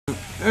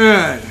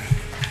Alright.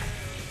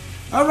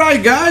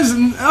 Alright, guys,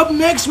 and up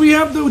next we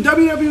have the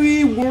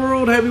WWE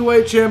World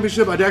Heavyweight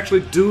Championship. I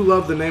actually do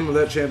love the name of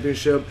that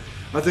championship.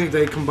 I think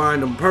they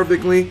combined them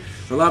perfectly.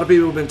 A lot of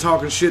people have been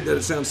talking shit that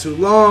it sounds too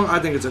long. I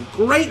think it's a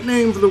great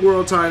name for the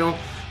world title.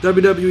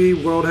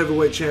 WWE World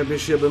Heavyweight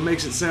Championship. It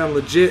makes it sound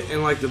legit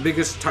and like the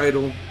biggest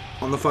title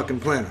on the fucking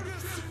planet.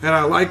 And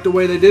I like the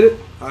way they did it.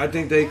 I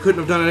think they couldn't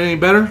have done it any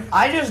better.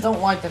 I just don't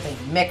like that they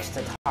mixed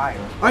the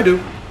title. I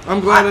do. I'm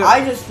glad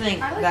I just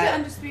think I like that... the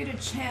Undisputed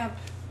Champ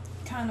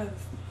kind of...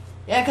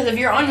 Yeah, because if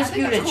you're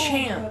Undisputed cool,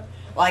 Champ,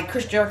 like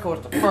Chris Jericho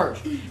was the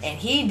first, and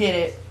he did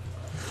it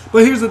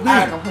But here's the thing.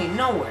 out of complete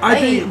nowhere.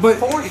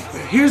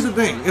 Here's the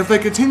thing. If they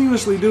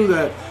continuously do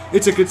that,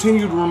 it's a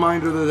continued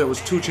reminder that there was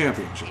 2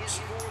 championships.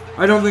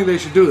 I don't think they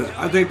should do that.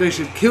 I think they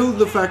should kill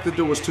the fact that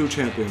there was 2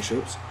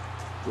 championships,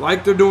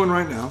 like they're doing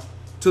right now,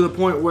 to the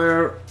point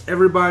where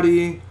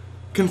everybody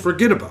can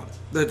forget about it,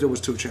 that there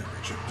was 2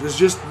 championships. It's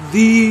just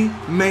the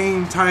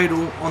main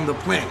title on the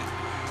planet.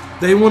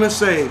 They want to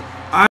say,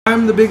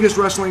 I'm the biggest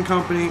wrestling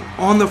company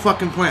on the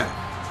fucking planet.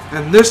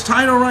 And this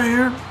title right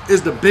here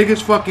is the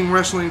biggest fucking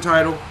wrestling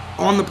title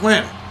on the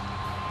planet.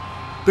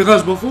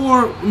 Because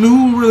before,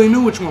 who really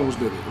knew which one was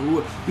bigger?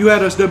 You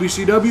had us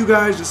WCW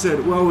guys that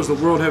said, well, it was the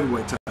World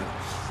Heavyweight title.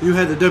 You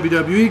had the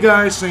WWE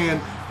guys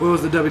saying, well, it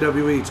was the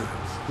WWE title.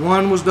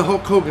 One was the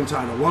Hulk Hogan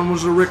title. One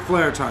was the Ric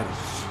Flair title.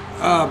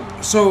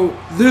 So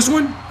this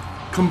one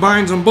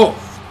combines them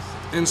both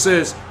and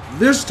says,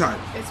 this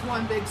title. It's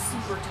one big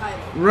super title.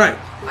 Right.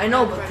 I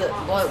know,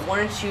 but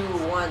wouldn't you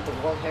want the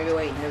World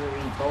Heavyweight and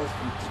WWE both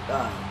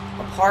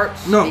apart?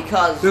 No,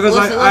 because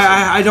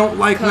I don't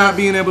like not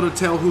being able to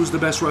tell who's the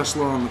best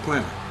wrestler on the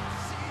planet.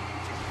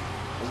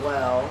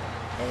 Well,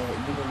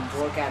 you can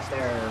look at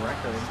their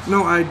records.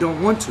 No, I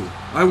don't want to.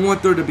 I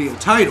want there to be a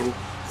title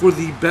for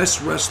the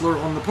best wrestler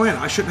on the planet.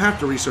 I shouldn't have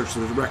to research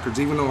the records,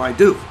 even though I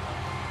do.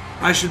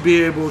 I should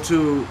be able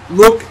to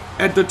look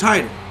at the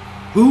title.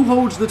 Who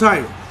holds the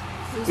title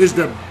is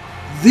the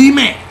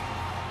man.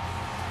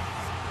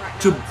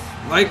 To,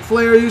 like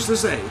Flair used to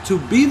say, to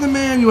be the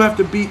man, you have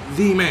to beat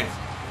the man.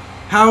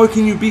 How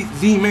can you beat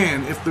the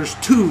man if there's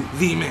 2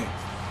 the man?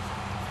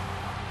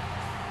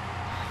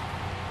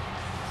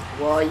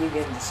 Well, you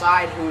can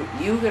decide who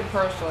you could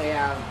personally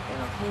have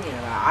an opinion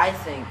about.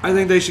 I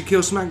think they should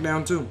kill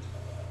SmackDown too.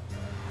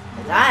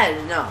 That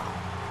is no.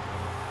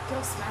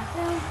 Kill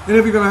SmackDown? And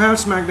if you're gonna have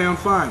SmackDown,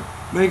 fine.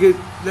 Make it.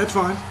 That's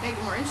fine. Make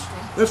it more interesting.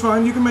 That's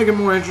fine. You can make it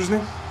more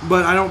interesting,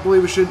 but I don't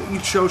believe it should.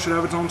 Each show should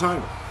have its own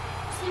title.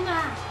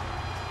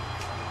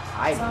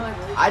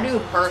 I do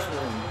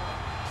personally.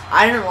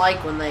 I didn't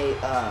like when they.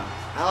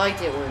 I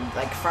liked it when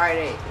like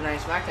Friday Night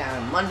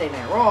SmackDown and Monday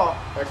Night Raw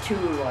are 2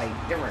 like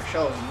different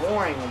shows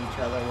warring with each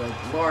other with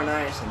Lauren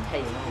Nice and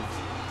Teddy Long.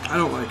 I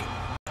don't like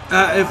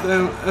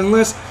it.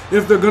 Unless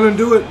if they're gonna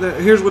do it,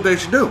 here's what they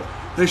should do.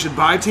 They should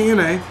buy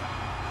TNA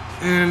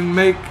and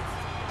make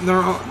their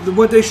own.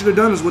 What they should have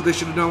done is what they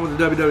should have done with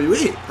the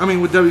WWE. I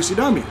mean with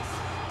WCW.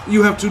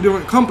 You have 2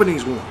 different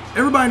companies warring.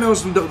 Everybody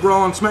knows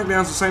Raw and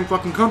SmackDown's the same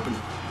fucking company.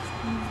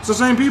 It's the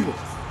same people.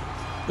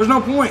 There's no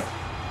point.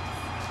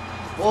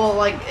 Well,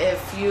 like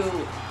if you,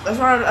 that's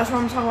what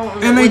I'm talking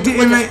about. And with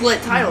they the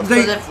split titles.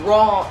 Because if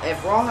Raw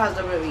has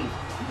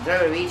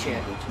WWE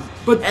Championship,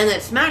 and then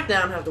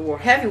SmackDown has the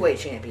World Heavyweight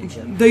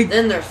Championship,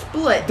 then they're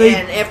split.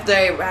 And if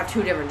they have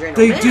 2 different general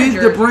managers, they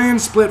did the brand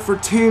split for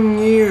 10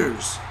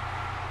 years.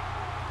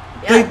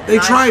 Yeah, they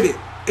tried it.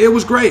 It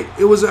was great.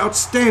 It was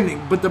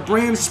outstanding. But the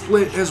brand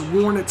split has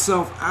worn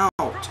itself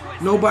out.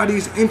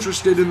 Nobody's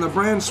interested in the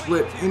brand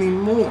split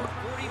anymore.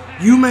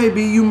 You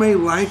may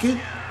like it,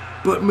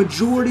 but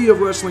majority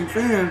of wrestling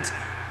fans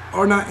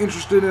are not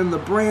interested in the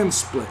brand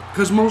split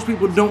because most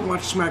people don't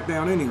watch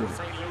SmackDown anyway.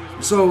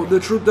 So the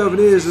truth of it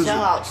is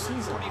sellout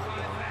season.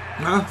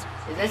 Huh?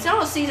 That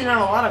sellout season had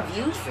a lot of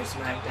views for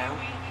SmackDown.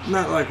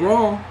 Not like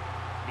Raw.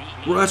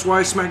 Well, that's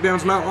why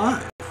SmackDown's not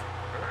live.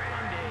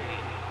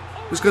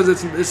 It's because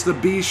it's the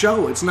B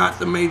show. It's not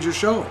the major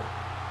show. Wait.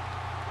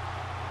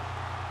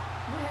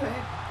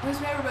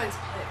 Who's everybody's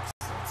picks?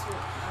 That's what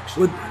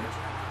actually matters.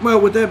 Well,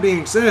 with that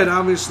being said,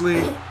 obviously,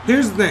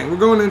 here's the thing. We're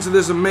going into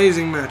this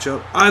amazing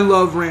matchup. I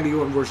love Randy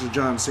Orton versus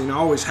John Cena. I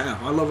always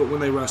have. I love it when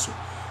they wrestle.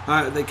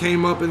 They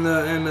came up in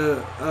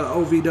the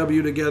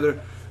OVW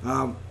together.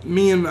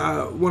 Me and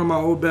one of my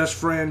old best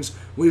friends,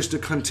 we used to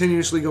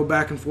continuously go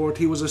back and forth.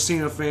 He was a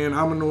Cena fan.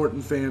 I'm an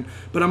Orton fan.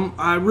 But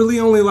I really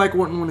only like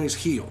Orton when he's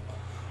heel.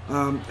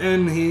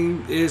 And he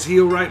is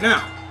heel right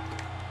now.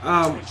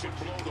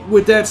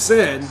 With that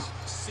said,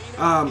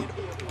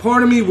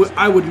 part of me,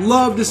 I would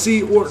love to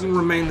see Orton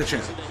remain the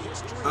champ.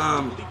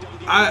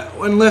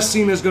 Unless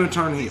Cena's going to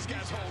turn heel.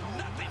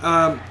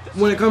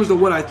 When it comes to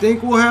what I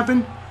think will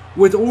happen,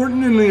 with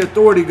Orton and the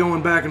Authority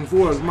going back and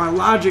forth, my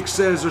logic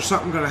says there's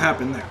something going to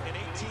happen there.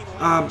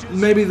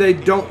 Maybe they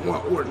don't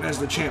want Orton as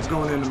the champ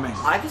going into Mania.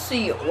 I could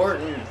see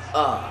Orton.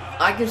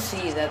 I could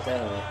see that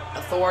the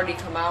Authority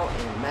come out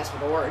and mess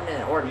with Orton,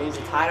 and Orton lose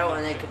the title,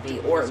 and it could be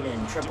Orton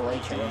and Triple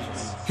H.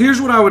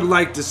 Here's what I would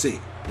like to see.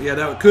 Yeah,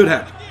 that could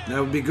happen. That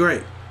would be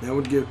great. That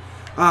would give.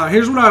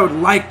 Here's what I would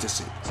like to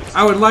see.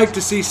 I would like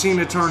to see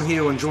Cena turn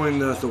heel and join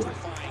the Authority.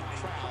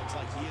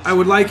 I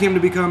would like him to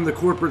become the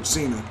corporate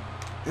Cena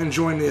and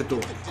join the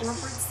Authority. Corporate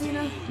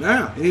Cena?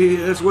 Yeah,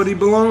 that's what he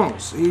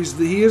belongs. He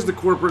is the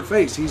corporate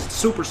face. He's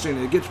Super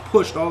Cena. He gets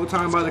pushed all the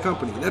time by the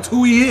company. That's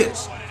who he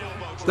is.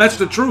 That's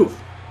the truth.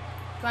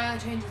 Finally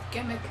changed his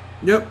gimmick.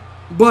 Yep.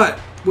 But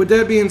with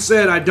that being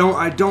said, I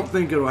don't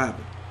think it'll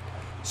happen.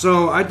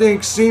 So I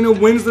think Cena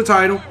wins the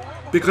title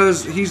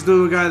because he's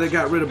the guy that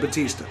got rid of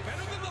Batista.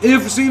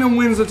 If Cena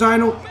wins the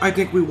title, I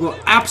think we will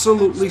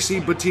absolutely see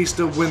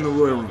Batista win the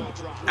Royal Rumble.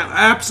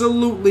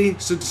 Absolutely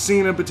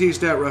Cena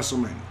Batista at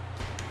WrestleMania.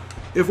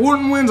 If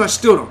Orton wins, I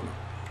still don't know.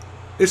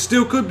 It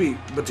still could be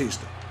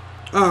Batista.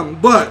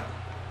 But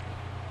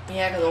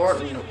yeah, because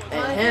Orton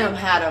and him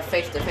had a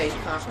face-to-face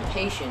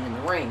confrontation in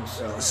the ring,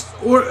 so.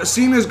 Or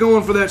Cena's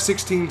going for that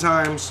 16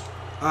 times.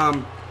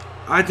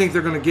 I think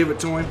they're going to give it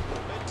to him.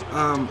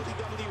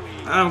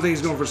 I don't think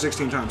he's going for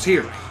 16 times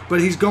here,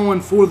 but he's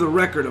going for the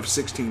record of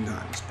 16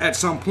 times at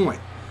some point.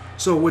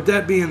 So with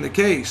that being the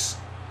case,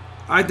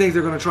 I think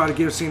they're going to try to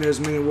give Cena as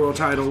many world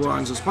title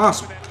runs as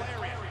possible.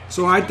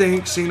 So I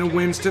think Cena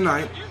wins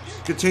tonight,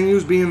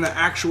 continues being the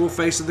actual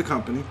face of the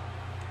company.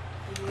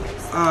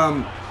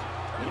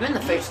 He's been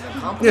the face of the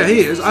company. Yeah, he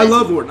is. I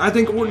love Orton. I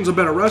think Orton's a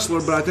better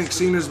wrestler, but I think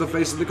Cena's the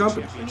face of the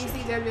company. When you see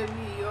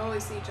WWE, you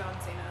always see John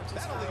Cena.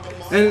 Just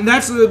And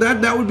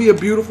that would be a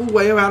beautiful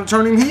way of how to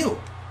turn him heel.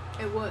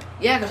 It would.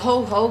 Yeah, because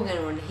Hulk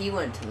Hogan, when he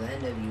went to the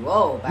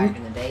NWO back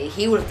in the day,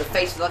 he was the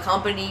face of the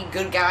company,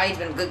 good guy. He's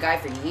been a good guy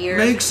for years.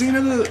 Make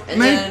Cena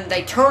then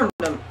they turned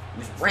him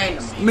just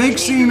randomly. Make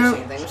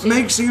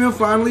Cena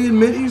finally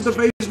admit he's the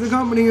face of the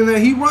company and that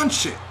he runs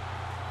shit.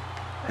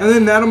 And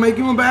then that'll make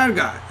him a bad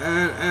guy.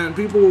 And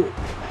people,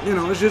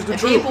 it's just the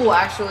truth. People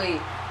actually,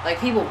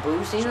 people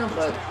boo Cena,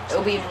 but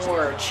it'll be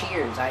more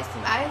cheers, I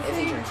think, if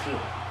he turns heel.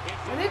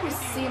 I think with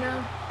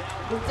Cena,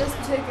 with this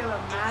particular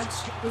match,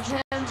 with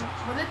him,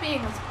 with it being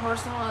as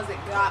personal as it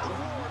got with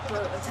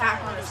the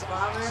attack on his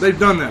father. They've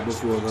done that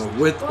before, though,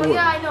 with Orton.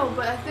 Yeah, I know,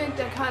 but I think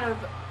that it kind of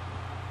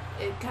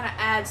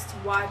adds to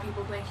why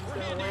people think he's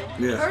going to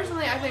win. Yeah.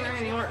 Personally, I think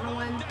Randy Orton will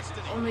win,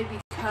 only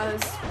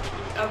because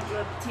of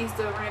the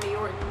Batista-Randy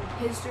Orton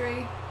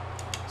history.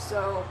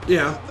 So,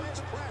 yeah,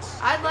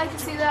 I'd like to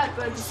see that,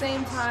 but at the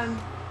same time,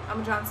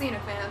 I'm a John Cena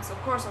fan, so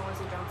of course I want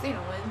to see John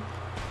Cena win.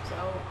 So,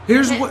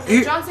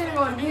 John Cena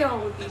going heel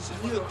would be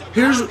beautiful.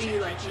 That would be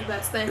like the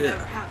best thing that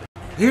ever happened.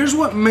 Here's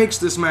what makes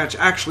this match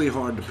actually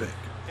hard to pick.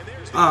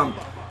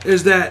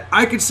 Is that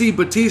I could see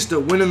Batista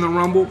winning the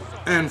Rumble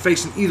and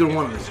facing either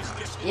one of these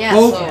guys. Yeah,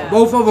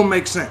 both of them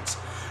make sense.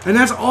 And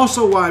that's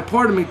also why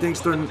part of me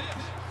thinks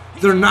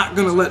they're not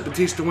going to let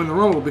Batista win the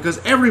Rumble, because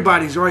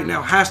everybody's right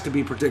now has to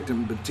be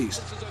predicting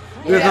Batista.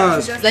 Yeah,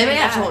 because they may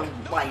have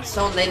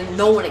someone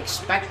no one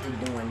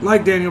expected doing.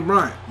 Like Daniel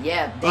Bryan.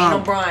 Yeah,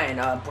 Daniel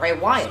Bryan, Bray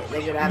Wyatt.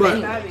 They could have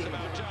anybody.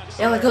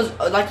 Yeah, because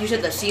like you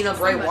said, the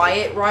Cena-Bray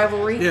Wyatt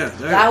rivalry. Yeah,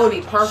 that would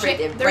be perfect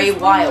if Bray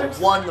Wyatt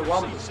won the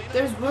Rumble.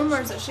 There's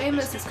rumors that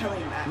Sheamus is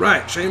coming back.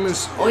 Right,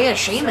 Sheamus. Oh yeah,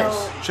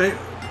 Sheamus.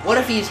 What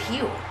if he's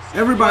heel?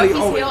 Everybody. What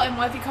if he's heel, and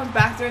what if he comes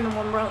back during the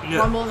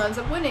Rumble and ends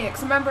up winning it?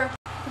 Because remember,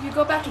 if you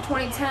go back to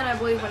 2010, I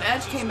believe, when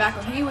Edge came back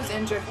when he was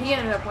injured, he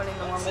ended up winning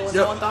the Rumble, and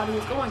no one thought he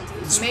was going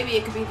to. So maybe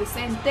it could be the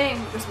same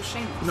thing, just with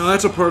Sheamus. No,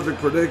 that's a perfect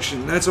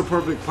prediction. That's a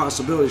perfect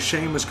possibility.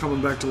 Sheamus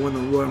coming back to win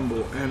the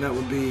Rumble, and that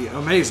would be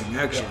amazing,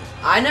 actually.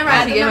 Yeah. I never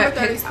had to get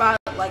my pick spot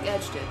like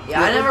Edge did.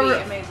 Yeah, I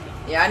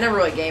never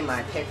really gave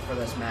my pick for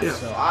this match,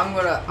 so I'm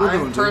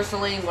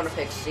personally gonna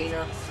pick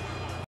Cena.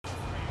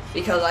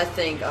 Because I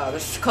think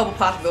there's a couple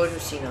possibilities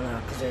with Cena now.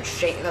 Because there's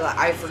Sheamus.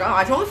 I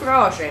totally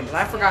forgot about Sheamus.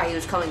 I forgot he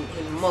was coming.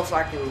 He most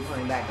likely will be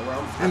coming back to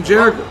Rome. And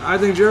Jericho. I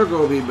think Jericho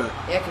will be back.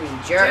 Yeah, it could be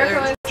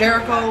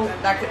Jericho.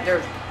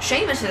 There's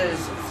Sheamus has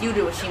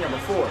feuded with Cena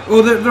before.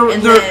 Well,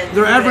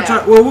 they're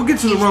advertising. Well, we'll get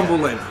to the Rumble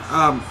later.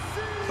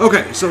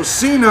 Okay, so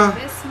Cena.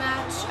 This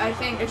match, I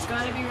think it's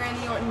going to be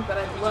Randy Orton, but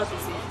I'd love to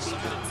see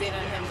Cena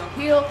and him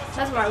go heel.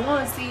 That's what I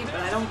want to see, but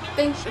I don't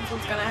think that's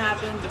what's going to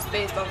happen just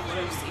based off what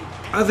I've seen.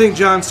 I think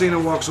John Cena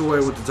walks away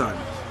with the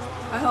title.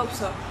 I hope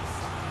so.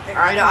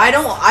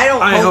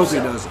 I hope he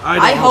does.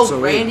 I hope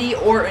Randy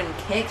Orton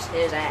kicks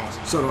his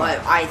ass. So but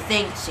I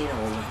think Cena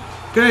will win.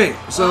 Okay,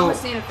 so I'm a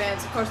Cena fan,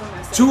 so of course I'm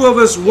going to say two of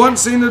us want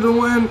Cena to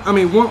win. I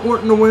mean, want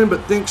Orton to win,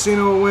 but think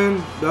Cena will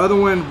win. The other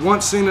one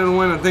wants Cena to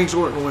win and thinks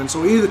Orton will win.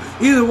 So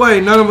either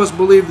way, none of us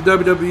believe the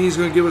WWE is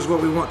going to give us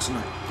what we want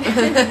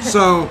tonight.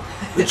 So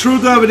the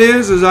truth of it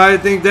is I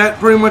think that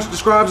pretty much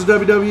describes the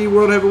WWE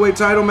World Heavyweight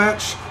Title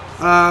match.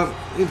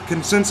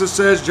 Consensus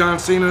says John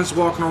Cena is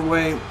walking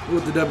away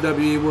with the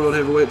WWE World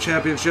Heavyweight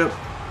Championship.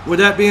 With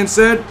that being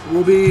said,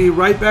 we'll be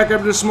right back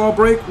after this small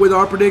break with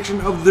our prediction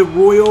of the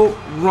Royal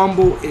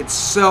Rumble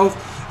itself.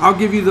 I'll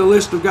give you the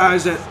list of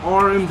guys that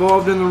are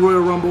involved in the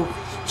Royal Rumble.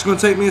 It's going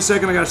to take me a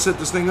second. I got to set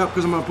this thing up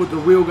because I'm going to put the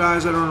real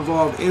guys that are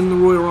involved in the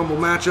Royal Rumble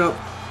matchup.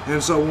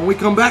 And so when we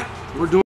come back, we're doing